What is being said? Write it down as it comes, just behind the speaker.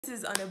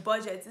This is on a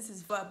budget. This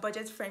is for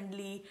budget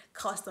friendly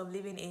cost of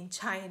living in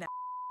China.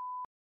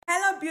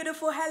 Hello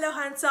beautiful, hello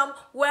handsome,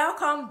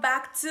 welcome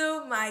back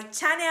to my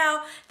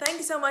channel. Thank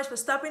you so much for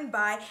stopping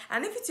by,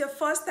 and if it's your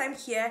first time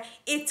here,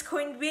 it's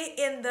QueenBee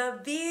in the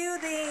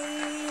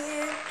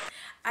building.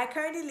 I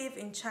currently live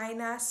in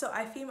China, so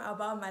I film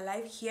about my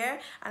life here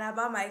and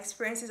about my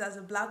experiences as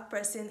a black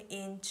person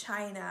in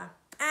China.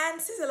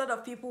 And since a lot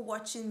of people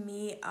watching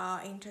me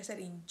are interested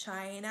in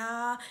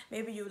China,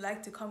 maybe you would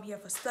like to come here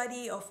for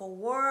study or for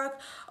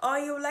work, or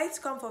you would like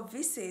to come for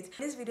visit.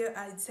 In this video,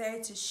 I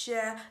decided to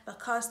share the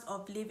cost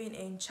of living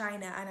in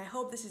China, and I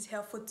hope this is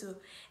helpful to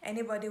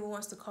anybody who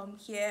wants to come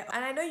here.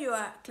 And I know you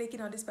are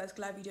clicking on this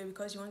particular video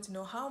because you want to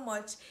know how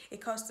much it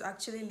costs to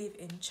actually live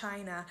in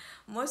China.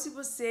 Most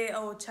people say,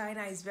 oh,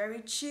 China is very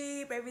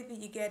cheap,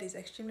 everything you get is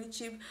extremely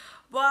cheap,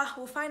 but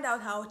we'll find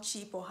out how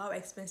cheap or how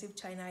expensive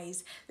China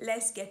is.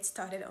 Let's get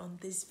started on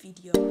this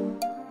video.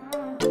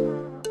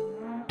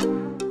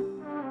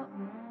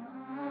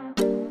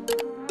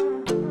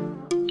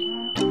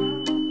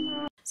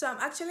 So I'm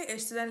actually a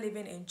student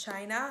living in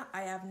China.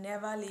 I have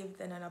never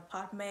lived in an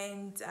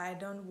apartment. I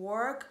don't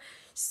work.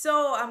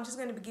 So I'm just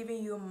going to be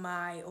giving you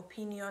my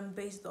opinion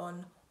based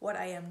on what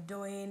I am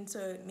doing,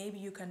 so maybe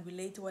you can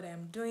relate to what I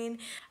am doing.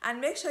 And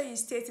make sure you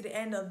stay to the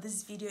end of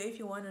this video if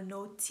you want to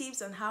know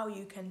tips on how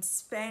you can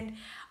spend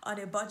on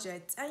a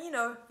budget and, you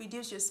know,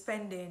 reduce your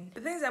spending.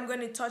 The things I'm going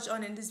to touch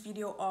on in this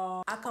video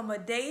are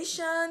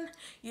accommodation,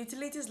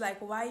 utilities like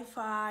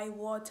Wi-Fi,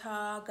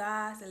 water,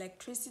 gas,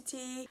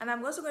 electricity, and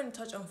I'm also going to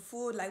touch on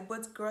food like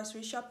both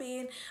grocery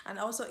shopping and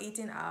also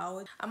eating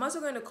out. I'm also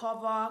going to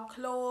cover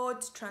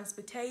clothes,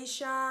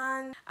 transportation.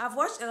 I've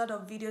watched a lot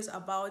of videos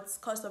about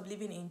cost of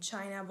living in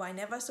China, but I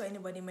never saw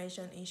anybody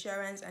mention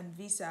insurance and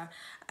visa.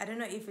 I don't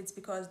know if it's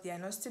because they are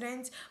not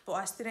students, but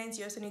as students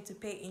you also need to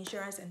pay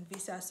insurance and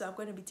visa, so I'm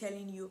going to be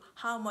telling you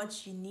how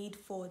much you need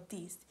for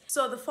this.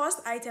 So the first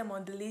item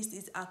on the list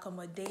is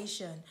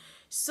accommodation.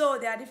 So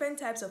there are different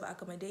types of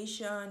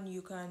accommodation.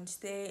 You can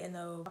stay in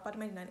an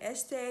apartment in an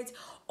estate,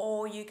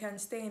 or you can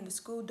stay in the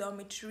school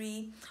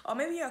dormitory, or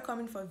maybe you're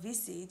coming for a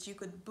visit, you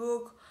could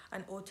book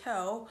an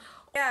hotel.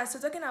 Yeah, so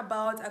talking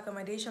about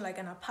accommodation like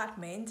an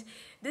apartment,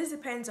 this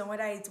depends on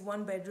whether it's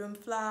 1-bedroom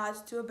flat,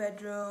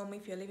 2-bedroom,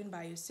 if you're living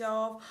by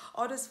yourself.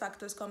 All those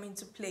factors come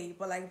into play,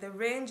 but like the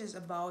range is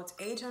about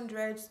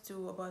 800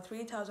 to about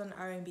 3,000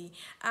 RMB,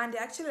 and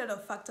there are actually a lot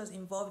of factors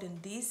involved in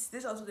this.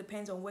 This also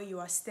depends on where you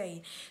are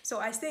staying.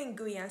 So I stay in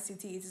Guiyang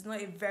City. It is not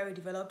a very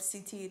developed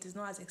city. It is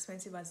not as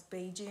expensive as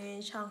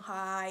Beijing,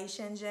 Shanghai,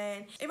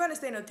 Shenzhen. If you want to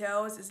stay in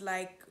hotels, it's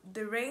like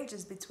the range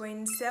is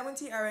between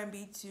 70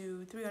 RMB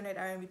to 300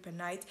 RMB per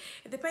night.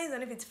 It depends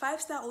on if it's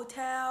 5-star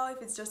hotel,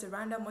 if it's just a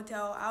random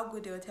hotel, how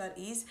good the hotel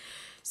is.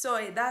 So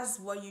that's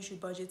what you should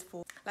budget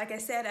for. Like I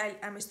said,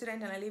 I'm a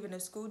student and I live in a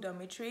school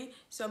dormitory.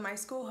 So my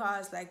school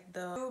has like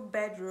the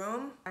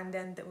 2-bedroom, and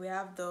then we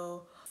have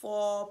the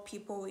 4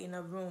 people in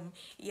a room.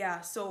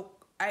 Yeah, so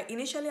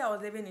initially I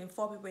was living in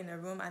 4 people in a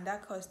room, and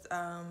that cost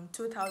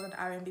 2,000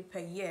 RMB per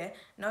year,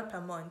 not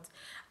per month.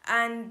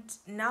 And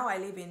now I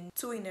live in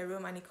 2 in a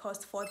room, and it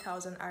costs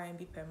 4,000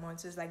 RMB per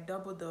month. So it's like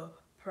double the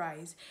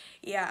price.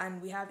 Yeah,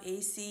 and we have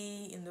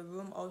AC in the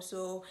room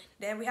also.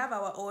 Then we have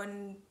our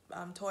own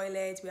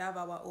toilet, we have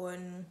our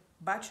own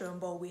bathroom,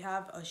 but we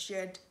have a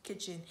shared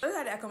kitchen. Those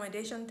are the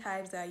accommodation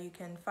types that you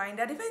can find.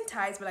 There are different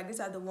types, but like these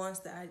are the ones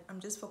that I'm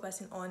just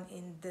focusing on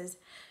in this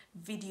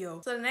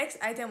video. So the next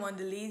item on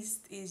the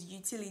list is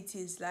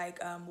utilities like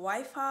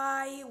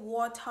Wi-Fi,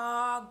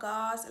 water,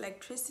 gas,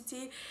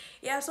 electricity.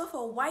 Yeah, so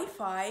for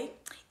Wi-Fi,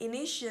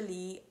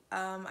 initially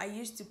I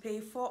used to pay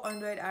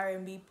 400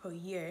 RMB per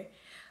year.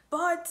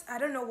 But I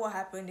don't know what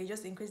happened. They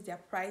just increased their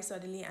price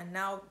suddenly, and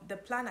now the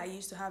plan I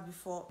used to have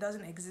before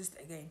doesn't exist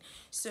again.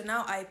 So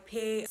now I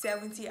pay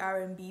 70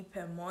 RMB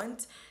per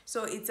month.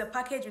 So it's a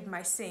package with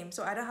my SIM.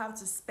 So I don't have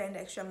to spend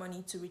extra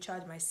money to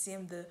recharge my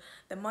SIM.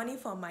 The money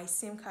for my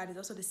SIM card is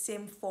also the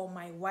same for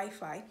my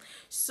Wi-Fi.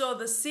 So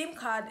the SIM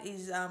card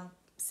is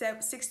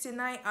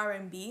 69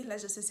 RMB,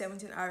 let's just say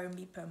 17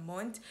 RMB per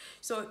month.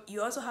 So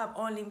you also have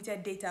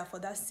unlimited data for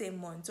that same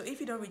month. So if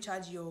you don't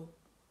recharge your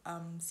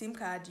SIM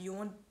card, you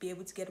won't be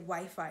able to get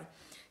Wi-Fi.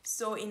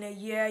 So in a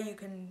year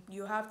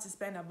you have to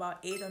spend about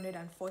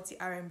 840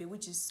 RMB,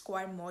 which is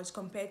quite much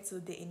compared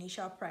to the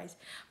initial price,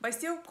 but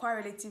still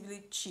quite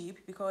relatively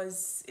cheap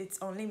because it's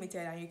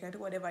unlimited and you can do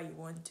whatever you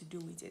want to do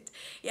with it.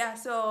 Yeah,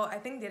 so I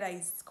think data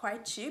is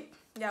quite cheap.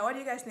 Yeah, what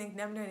do you guys think?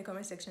 Let me know in the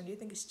comment section. Do you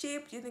think it's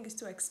cheap? Do you think it's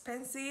too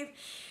expensive?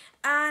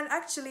 And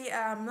actually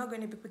I'm not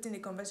going to be putting the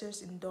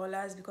conversions in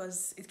dollars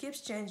because it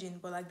keeps changing,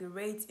 but like the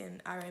rate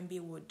in RMB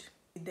would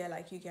there,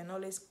 like you can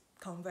always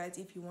convert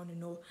if you want to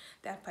know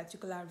that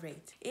particular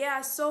rate.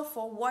 Yeah, so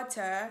for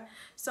water,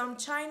 some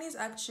Chinese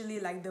actually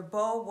like the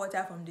boil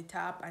water from the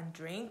tap and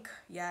drink.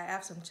 Yeah, I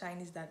have some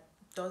Chinese that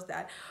does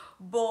that,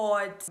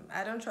 but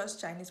I don't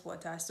trust Chinese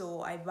water,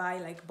 so I buy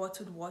like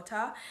bottled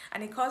water,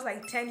 and it costs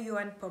like 10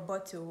 yuan per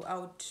bottle. I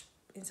would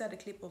insert a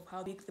clip of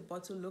how big the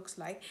bottle looks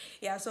like.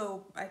 Yeah,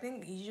 so I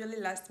think it usually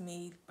lasts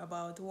me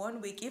about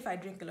 1 week if I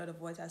drink a lot of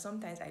water.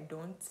 Sometimes I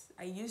don't.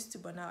 I used to,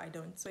 but now I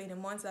don't. So in a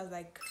month that's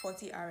like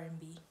 40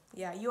 RMB.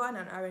 Yeah, yuan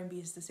and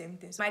RMB is the same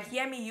thing. So you might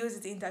hear me use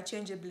it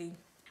interchangeably.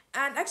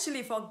 And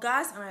actually for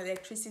gas and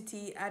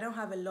electricity, I don't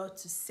have a lot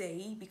to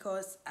say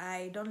because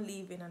I don't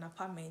live in an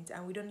apartment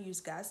and we don't use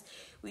gas.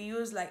 We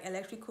use like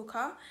electric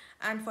cooker.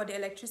 And for the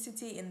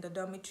electricity in the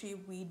dormitory,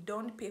 we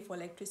don't pay for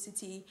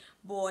electricity.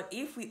 But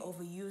if we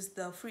overuse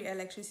the free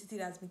electricity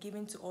that's been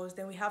given to us,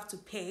 then we have to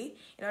pay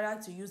in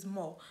order to use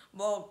more.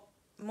 But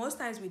most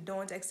times we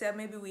don't, except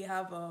maybe we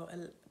have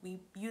we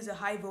use a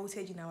high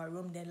voltage in our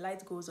room, then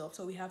light goes off,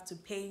 so we have to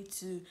pay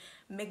to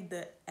make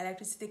the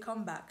electricity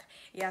come back.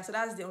 Yeah, so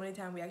that's the only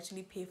time we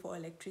actually pay for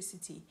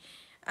electricity.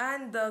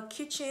 And the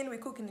kitchen, we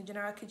cook in the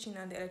general kitchen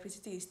and the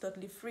electricity is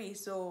totally free,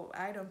 so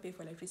I don't pay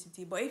for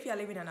electricity. But if you're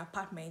living in an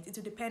apartment, it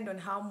will depend on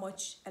how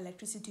much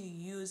electricity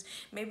you use.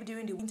 Maybe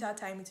during the winter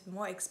time it will be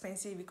more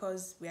expensive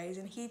because we are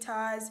using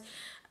heaters,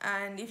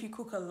 and if you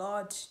cook a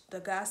lot, the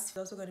gas is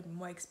also going to be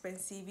more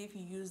expensive. If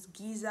you use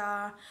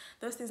geyser,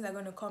 those things are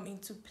going to come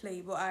into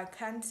play, but I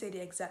can't say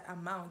the exact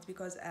amount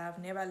because I've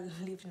never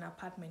lived in an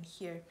apartment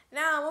here.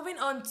 Now moving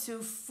on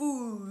to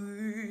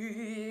food.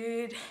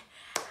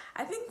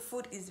 I think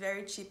food is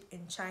very cheap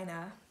in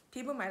China.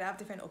 People might have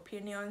different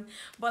opinions,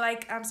 but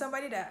like I'm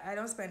somebody that I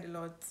don't spend a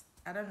lot.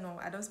 I don't know,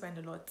 I don't spend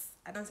a lot.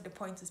 I don't see the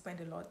point to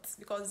spend a lot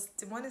because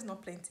the money is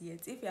not plenty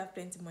yet. If you have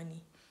plenty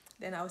money,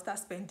 then I'll start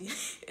spending.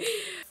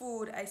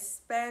 Food, I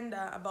spend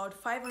about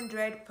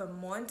 500 per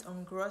month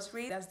on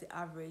grocery. That's the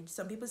average.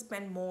 Some people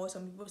spend more,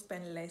 some people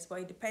spend less, but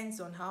it depends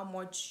on how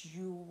much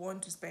you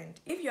want to spend.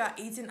 If you are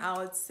eating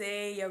out,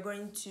 say you're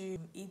going to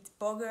eat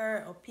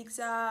burger or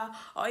pizza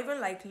or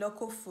even like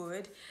local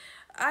food,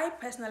 I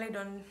personally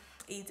don't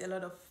eat a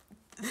lot of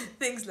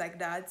things like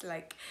that.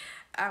 Like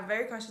I'm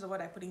very conscious of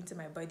what I put into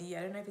my body.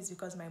 I don't know if it's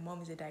because my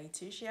mom is a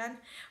dietitian,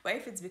 but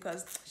if it's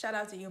because, shout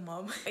out to you,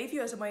 mom. If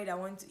you're somebody that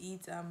wants to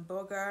eat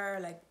burger,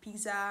 like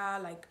pizza,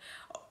 like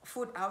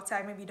food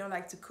outside, maybe you don't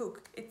like to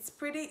cook, it's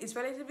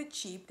relatively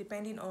cheap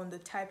depending on the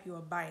type you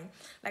are buying.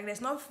 Like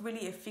there's not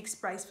really a fixed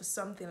price for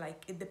something.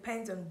 Like it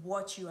depends on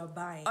what you are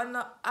buying. On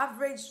an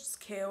average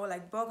scale,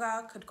 like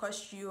burger could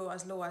cost you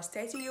as low as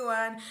 30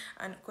 yuan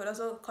and could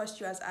also cost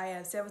you as high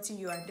as 70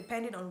 yuan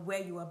depending on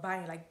where you are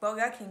buying. Like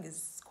Burger King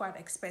is quite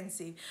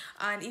expensive,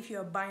 and if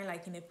you're buying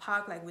like in a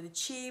park, like with the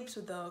chips,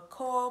 with the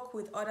coke,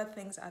 with other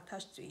things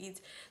attached to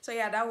it, so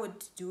yeah, that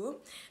would do.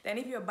 Then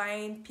if you're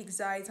buying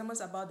pizza, it's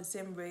almost about the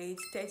same rate,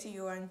 30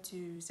 yuan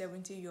to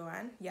 70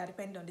 yuan, yeah,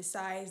 depending on the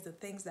size, the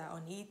things that are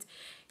on it.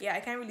 Yeah, I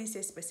can't really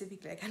say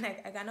specifically. I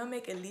cannot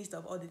make a list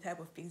of all the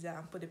type of pizza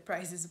and put the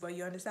prices, but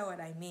you understand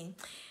what I mean.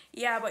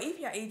 Yeah, but if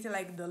you're eating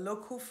like the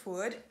local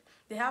food,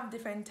 they have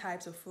different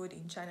types of food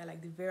in China.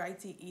 Like the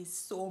variety is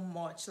so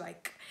much.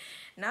 Like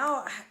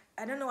now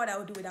I don't know what I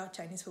would do without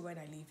Chinese food when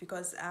I leave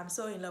because I'm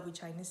so in love with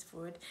Chinese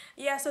food.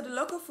 Yeah, so the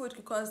local food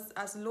could cost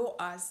as low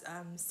as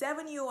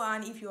 7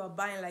 yuan if you are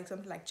buying like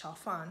something like chow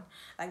fan.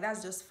 Like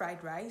that's just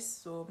fried rice.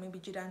 So maybe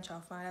jidan chow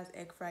fan, that's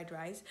egg fried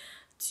rice.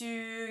 To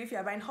if you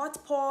are buying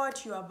hot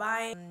pot, you are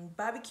buying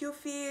barbecue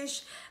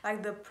fish,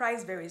 like the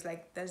price varies.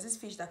 Like there's this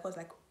fish that costs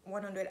like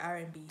 100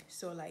 RMB,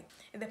 so like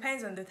it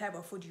depends on the type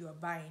of food you are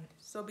buying.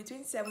 So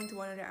between 7 to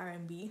 100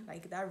 RMB,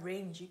 like that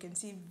range, you can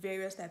see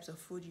various types of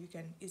food you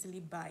can easily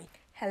buy.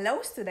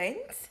 Hello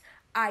students,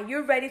 are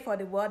you ready for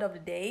the word of the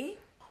day?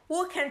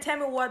 Who can tell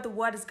me what the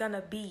word is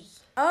gonna be?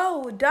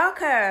 Oh,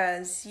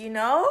 Dockers, you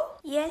know?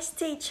 Yes,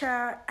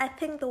 teacher, I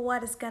think the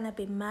word is gonna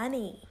be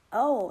money.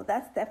 Oh,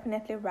 that's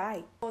definitely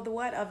right. So the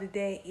word of the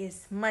day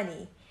is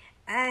money,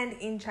 and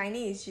in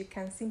Chinese you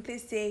can simply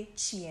say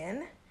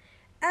钱.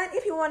 And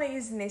if you want to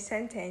use it in a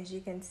sentence, you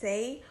can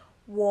say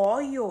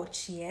我有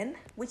钱,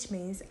 which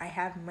means I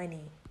have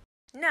money.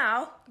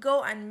 Now,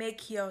 go and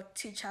make your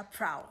teacher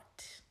proud.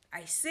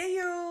 I see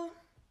you.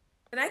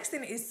 The next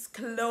thing is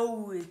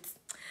clothes.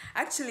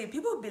 Actually,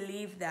 people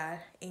believe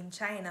that in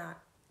China,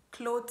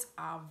 clothes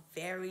are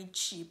very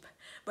cheap.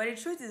 But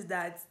the truth is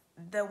that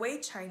the way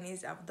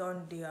Chinese have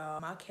done their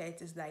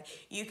market is like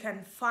you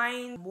can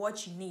find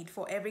what you need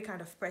for every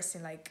kind of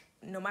person. Like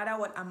no matter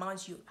what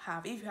amount you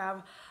have, if you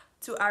have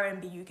 2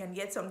 RMB, you can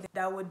get something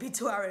that would be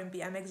 2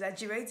 RMB. I'm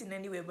exaggerating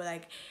anyway, but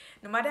like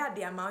no matter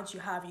the amount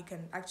you have, you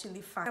can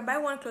actually find. You can buy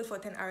one clothes for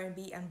 10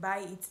 RMB and buy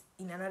it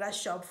in another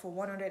shop for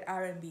 100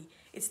 RMB.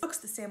 It looks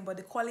the same, but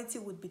the quality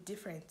would be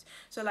different.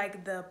 So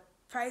like the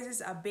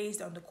prices are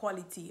based on the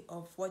quality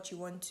of what you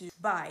want to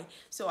buy.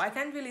 So I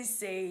can't really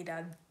say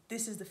that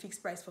this is the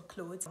fixed price for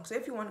clothes. So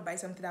if you want to buy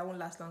something that won't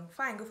last long,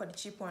 fine, go for the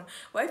cheap one.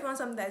 But if you want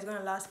something that is going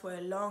to last for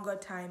a longer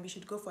time, you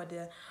should go for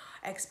the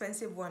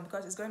expensive one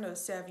because it's going to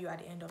serve you at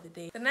the end of the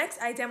day. The next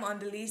item on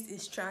the list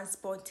is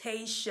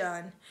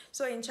transportation.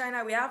 So in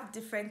China, we have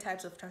different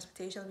types of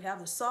transportation. We have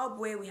the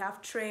subway, we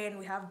have train,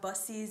 we have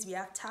buses, we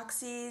have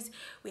taxis,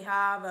 we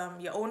have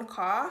your own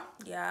car.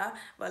 Yeah,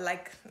 but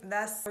like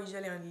that's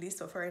usually on the list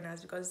for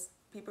foreigners because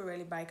people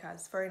really buy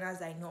cars.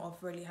 Foreigners I know of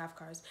really have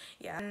cars.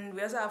 Yeah, and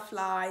we also have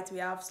flights, we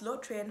have slow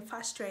train,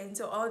 fast train.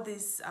 So all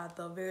these are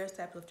the various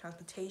types of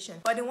transportation,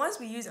 but the ones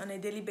we use on a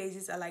daily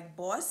basis are like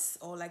bus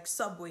or like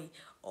subway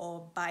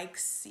or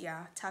bikes,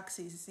 yeah,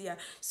 taxis, yeah.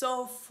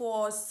 So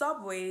for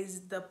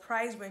subways, the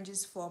price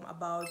ranges from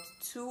about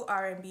 2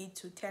 RMB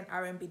to 10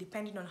 RMB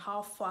depending on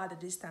how far the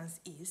distance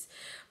is,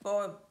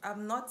 but I've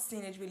not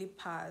seen it really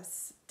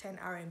pass 10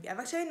 RMB. I've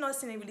actually not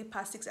seen it really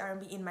pass 6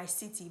 RMB in my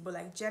city, but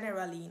like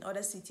generally in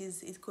other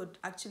cities it could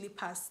actually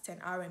pass 10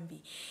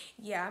 RMB.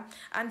 Yeah,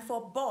 and for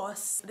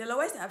bus, the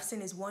lowest I've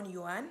seen is 1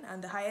 yuan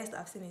and the highest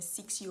I've seen is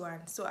 6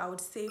 yuan. So I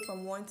would say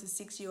from 1 to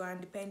 6 yuan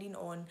depending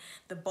on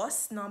the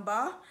bus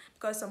number,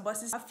 because some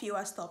buses have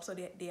fewer stops, so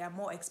they are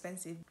more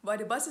expensive, but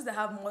the buses that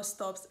have more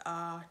stops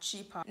are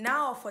cheaper.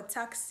 Now for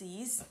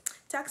taxis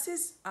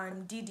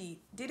and Didi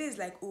is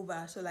like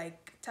Uber, so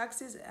like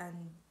taxis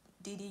and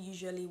Didi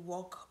usually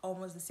work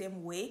almost the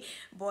same way,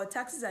 but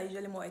taxis are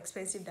usually more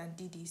expensive than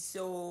Didi.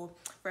 So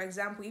for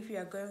example, if you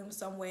are going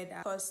somewhere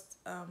that costs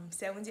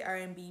 70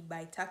 RMB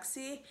by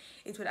taxi,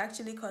 it would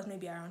actually cost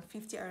maybe around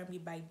 50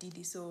 RMB by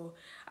Didi. So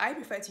I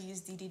prefer to use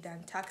Didi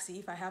than taxi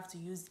if I have to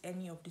use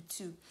any of the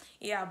two.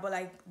 Yeah, but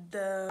like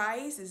the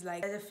price is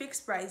like there's a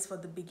fixed price for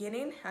the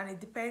beginning, and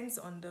it depends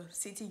on the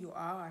city you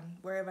are and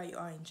wherever you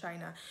are in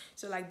China.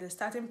 So like the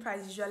starting price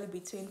is usually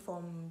between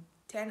from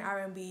 10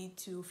 RMB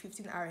to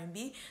 15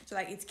 RMB, so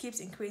like it keeps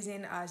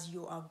increasing as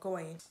you are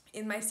going.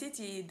 In my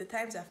city, the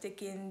times I've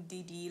taken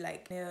Didi,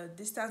 like a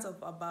distance of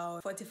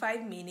about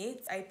 45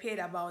 minutes, I paid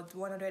about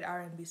 100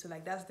 RMB, so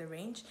like that's the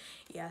range.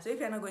 Yeah, so if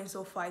you're not going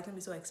so far, it won't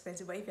be so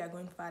expensive, but if you're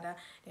going farther,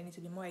 then it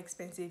will be more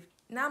expensive.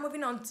 Now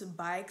moving on to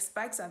bikes.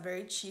 Bikes are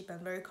very cheap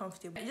and very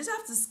comfortable. You just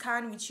have to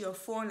scan with your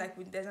phone.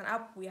 Like there's an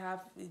app we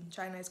have in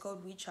China, it's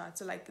called WeChat,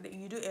 so like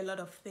you do a lot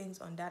of things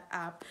on that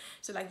app.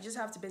 So like you just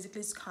have to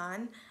basically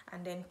scan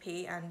and then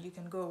pay and you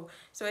can go.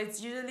 So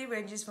it usually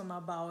ranges from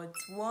about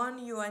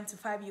 1 yuan to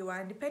 5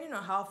 yuan depending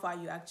on how far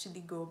you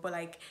actually go, but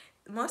like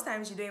most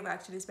times you don't even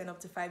actually spend up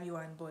to 5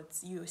 yuan, but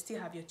you still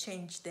have your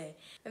change there.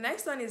 The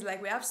next one is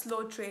like we have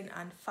slow train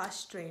and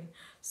fast train.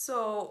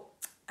 So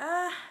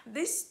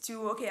these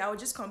two, okay, I'll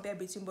just compare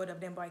between both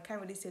of them, but I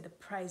can't really say the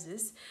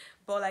prices.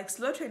 But like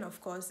slow train, of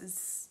course,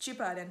 is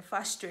cheaper than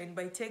fast train,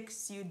 but it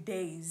takes you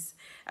days.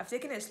 I've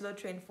taken a slow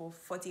train for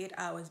 48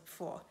 hours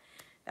before.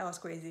 That was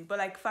crazy. But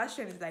like fast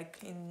train is like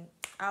in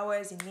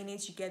hours, in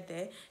minutes you get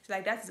there. So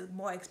like that is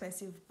more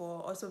expensive but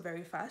also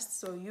very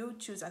fast, so you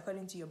choose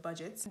according to your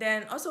budget.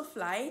 Then also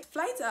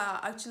flights are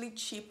actually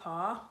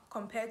cheaper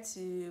compared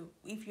to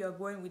if you're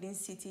going within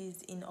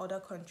cities in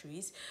other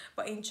countries,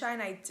 but in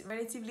China it's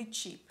relatively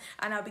cheap,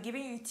 and I'll be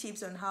giving you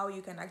tips on how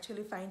you can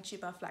actually find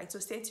cheaper flights, so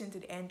stay tuned to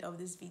the end of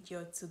this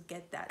video to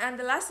get that. And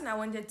the last thing I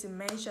wanted to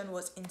mention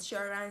was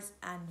insurance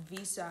and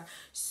visa.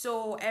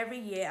 So every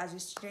year as a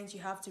student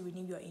you have to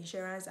renew your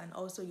insurance and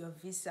also your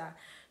visa.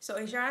 So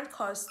insurance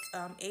costs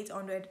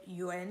 800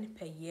 yuan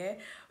per year.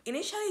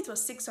 Initially it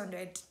was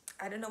 600.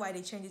 I don't know why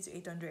they changed it to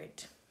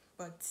 800,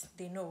 but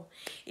they know.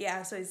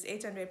 Yeah, so it's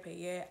 800 per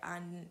year,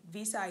 and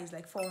visa is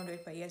like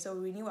 400 per year. So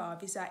we renew our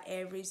visa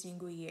every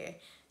single year.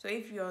 So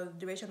if your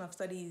duration of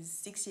study is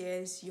 6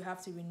 years, you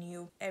have to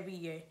renew every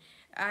year.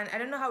 And I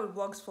don't know how it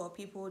works for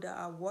people that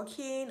are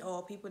working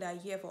or people that are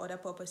here for other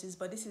purposes,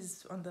 but this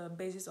is on the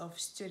basis of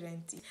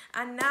student.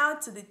 And now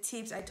to the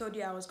tips I told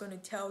you I was going to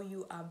tell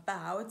you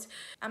about.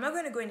 I'm not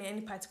going to go in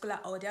any particular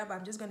order, but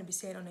I'm just going to be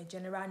saying on a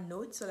general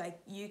note, so like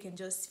you can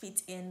just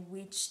fit in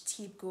which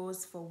tip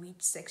goes for which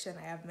section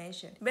I have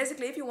mentioned.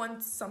 Basically, if you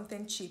want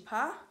something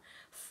cheaper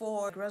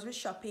for grocery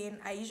shopping,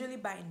 I usually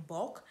buy in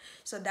bulk,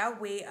 so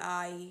that way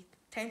I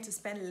tend to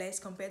spend less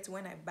compared to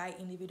when I buy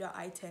individual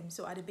items.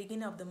 So at the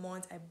beginning of the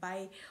month I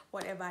buy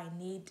whatever I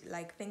need,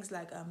 like things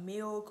like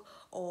milk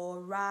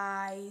or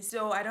rice,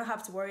 so I don't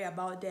have to worry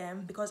about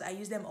them because I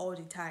use them all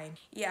the time.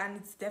 Yeah, and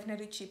it's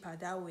definitely cheaper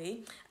that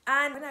way.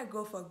 And when I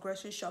go for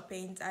grocery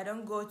shopping, I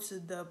don't go to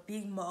the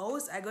big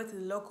malls, I go to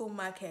the local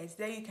markets.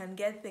 There you can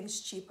get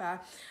things cheaper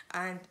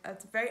and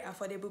at very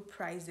affordable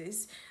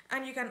prices,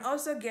 and you can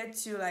also get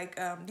to like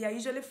they are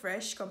usually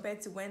fresh compared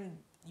to when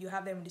you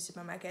have them in the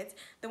supermarket.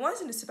 The ones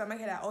in the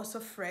supermarket are also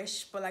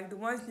fresh, but like the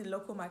ones in the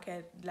local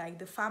market, like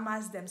the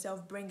farmers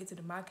themselves bring it to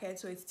the market,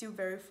 so it's still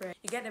very fresh.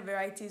 You get the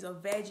varieties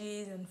of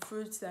veggies and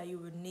fruits that you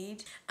would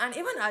need, and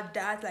even at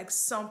that, like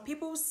some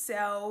people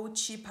sell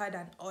cheaper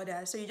than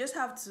others, so you just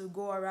have to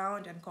go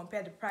around and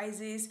compare the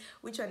prices,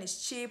 which one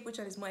is cheap, which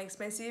one is more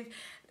expensive.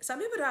 Some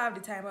people don't have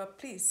the time, but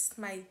please,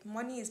 my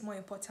money is more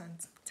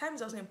important. Time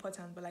is also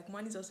important, but like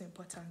money is also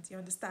important, you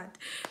understand?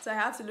 So I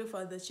have to look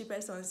for the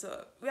cheapest one.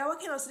 So we are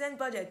working on student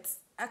budgets.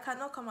 I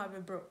cannot come out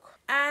with broke.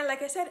 And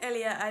like I said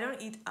earlier, I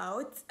don't eat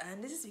out,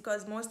 and this is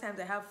because most times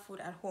I have food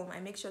at home. I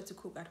make sure to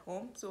cook at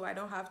home, so I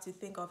don't have to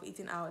think of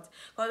eating out.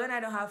 Because when I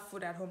don't have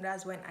food at home,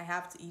 that's when I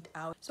have to eat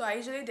out. So I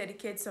usually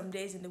dedicate some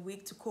days in the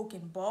week to cook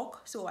in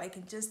bulk, so I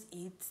can just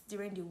eat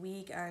during the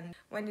week, and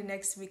when the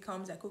next week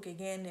comes, I cook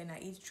again and I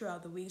eat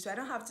throughout the week. So I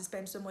don't have to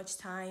spend so much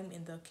time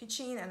in the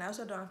kitchen, and I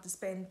also don't have to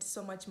spend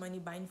so much money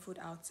buying food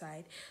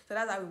outside. So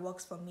that's how it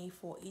works for me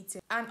for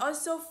eating. And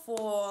also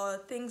for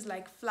things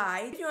like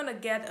flight, if you want to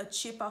get a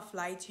cheaper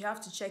flight, you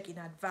have to check in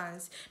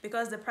advance,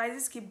 because the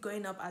prices keep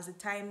going up as the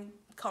time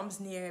comes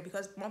near,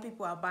 because more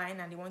people are buying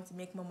and they want to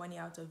make more money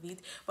out of it.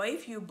 But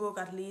if you book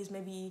at least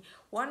maybe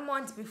 1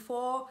 month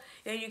before,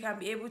 then you can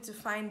be able to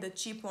find the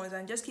cheap ones,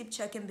 and just keep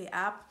checking the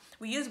app.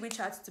 We use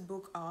WeChat to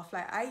book our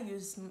flight.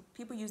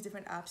 People use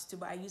different apps too,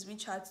 but I use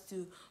WeChat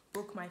to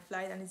book my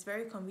flight, and it's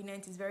very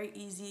convenient, it's very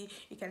easy.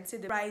 You can see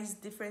the price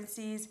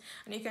differences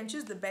and you can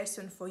choose the best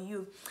one for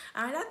you.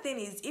 Another thing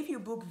is, if you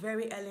book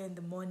very early in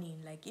the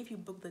morning, like if you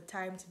book the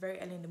times very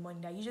early in the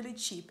morning, they're usually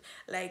cheap.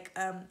 Like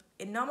a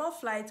normal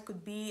flight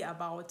could be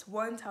about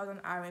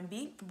 1,000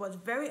 RMB,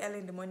 but very early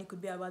in the morning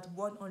could be about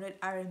 100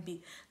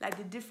 RMB. Like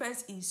the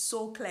difference is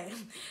so clear.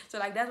 So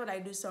like that's what I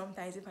do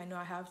sometimes if I know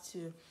I have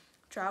to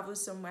travel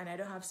somewhere and I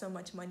don't have so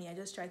much money. I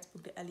just try to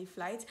book the early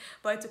flight,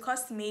 but it will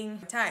cost me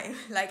time.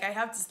 Like I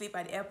have to sleep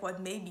at the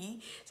airport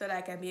maybe, so that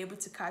I can be able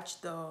to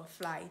catch the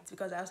flight,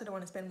 because I also don't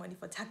want to spend money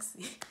for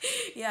taxi.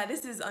 Yeah,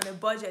 this is on a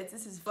budget.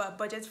 This is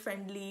budget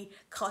friendly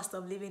cost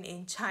of living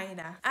in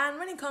China. And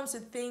when it comes to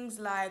things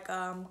like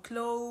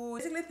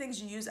clothes, basically things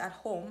you use at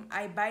home,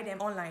 I buy them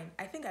online.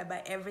 I think I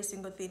buy every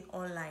single thing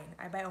online.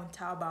 I buy on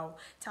Taobao.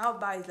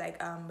 Taobao is like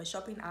a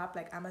shopping app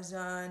like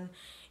Amazon.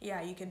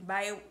 Yeah, you can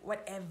buy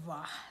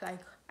whatever, like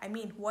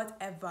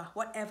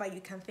whatever you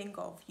can think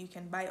of, you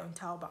can buy on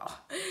Taobao.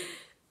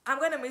 I'm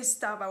gonna miss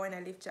Taobao when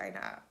I leave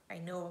China. I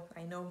know.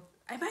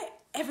 I buy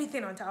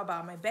everything on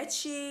Taobao. My bed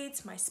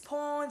sheets, my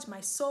sponge, my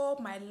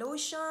soap, my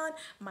lotion,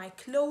 my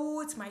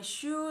clothes, my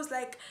shoes,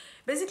 like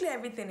basically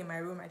everything in my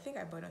room, I think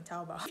I bought on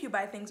Taobao. If you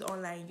buy things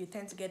online, you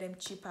tend to get them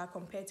cheaper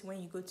compared to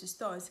when you go to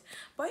stores.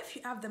 But if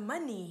you have the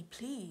money,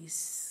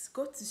 please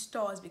go to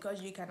stores,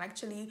 because you can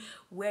actually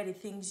wear the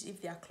things,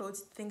 if they are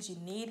clothes, things you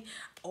need,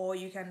 or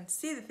you can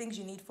see the things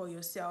you need for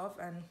yourself,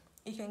 and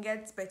you can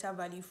get better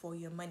value for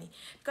your money,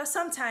 because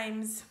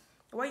sometimes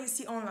what you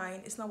see online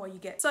is not what you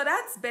get. So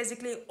that's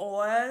basically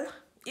all.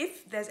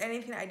 If there's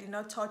anything I did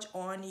not touch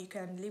on, you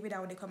can leave it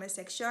down in the comment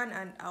section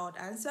and I would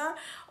answer.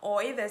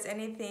 Or if there's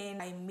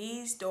anything I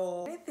missed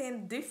or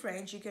anything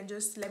different, you can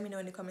just let me know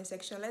in the comment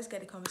section. Let's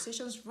get the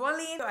conversations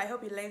rolling. So I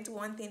hope you learned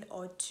one thing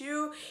or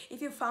two. If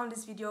you found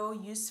this video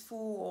useful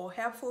or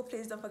helpful,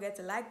 please don't forget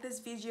to like this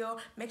video.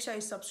 Make sure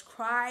you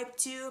subscribe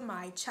to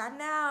my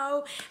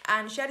channel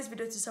and share this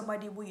video to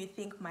somebody who you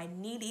think might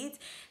need it.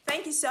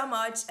 Thank you so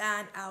much,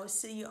 and I'll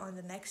see you on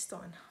the next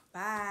one.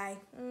 Bye.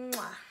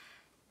 Mwah.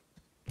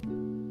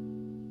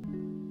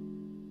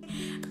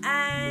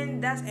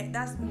 And that's it.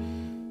 That's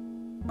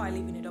why I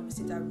live in a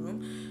double-seater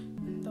room.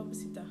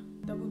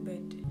 Double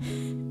bed.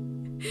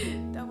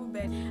 Double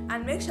bed.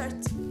 And make sure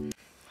to